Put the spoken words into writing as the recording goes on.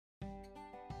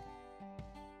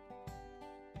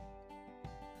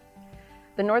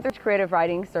The Northridge Creative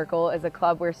Writing Circle is a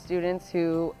club where students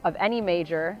of any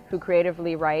major who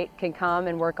creatively write can come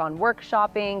and work on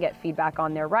workshopping, get feedback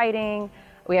on their writing.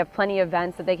 We have plenty of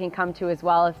events that they can come to as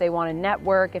well if they want to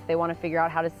network, if they want to figure out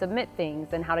how to submit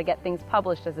things and how to get things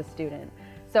published as a student.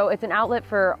 So it's an outlet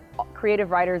for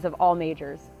creative writers of all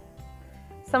majors.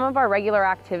 Some of our regular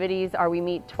activities are we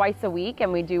meet twice a week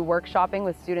and we do workshopping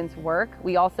with students' work.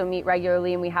 We also meet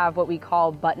regularly and we have what we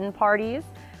call button parties.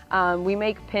 We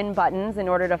make pin buttons in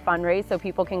order to fundraise so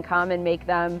people can come and make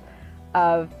them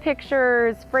of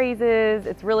pictures, phrases.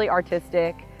 It's really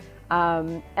artistic.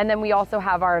 And then we also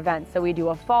have our events. So we do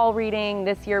a fall reading.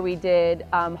 This year we did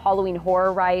Halloween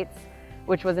Horror Writes,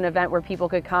 which was an event where people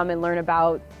could come and learn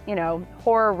about,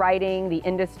 horror writing, the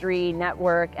industry,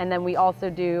 network. And then we also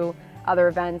do other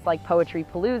events like Poetry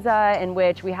Palooza, in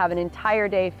which we have an entire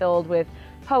day filled with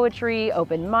poetry,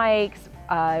 open mics,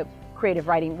 creative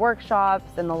writing workshops,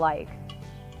 and the like.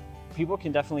 People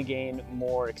can definitely gain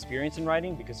more experience in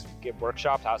writing because you get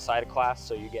workshops outside of class,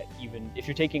 so you get if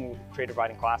you're taking creative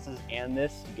writing classes and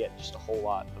this, you get just a whole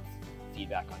lot of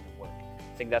feedback on your work.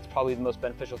 I think that's probably the most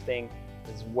beneficial thing,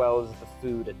 as well as the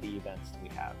food at the events that we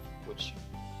have, which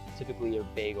typically are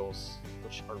bagels,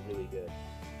 which are really good.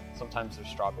 Sometimes they're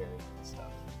strawberry and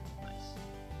stuff. Nice.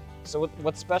 So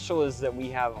what's special is that we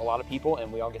have a lot of people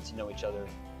and we all get to know each other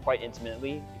quite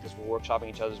intimately because we're workshopping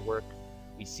each other's work.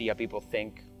 We see how people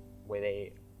think, the way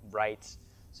they write,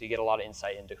 so you get a lot of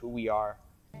insight into who we are.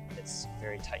 It's a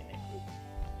very tight-knit group.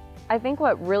 I think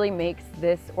what really makes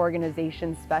this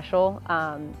organization special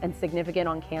and significant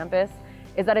on campus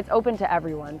is that it's open to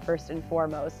everyone, first and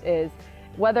foremost, is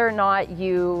whether or not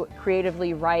you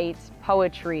creatively write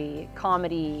poetry,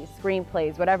 comedy,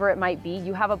 screenplays, whatever it might be,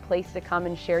 you have a place to come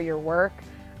and share your work,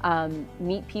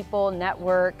 meet people,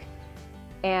 network.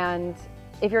 And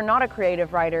if you're not a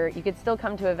creative writer, you could still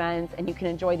come to events and you can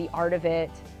enjoy the art of it.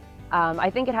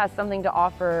 I think it has something to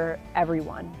offer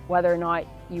everyone, whether or not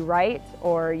you write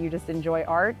or you just enjoy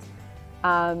art,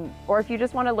 or if you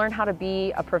just want to learn how to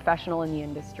be a professional in the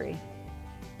industry.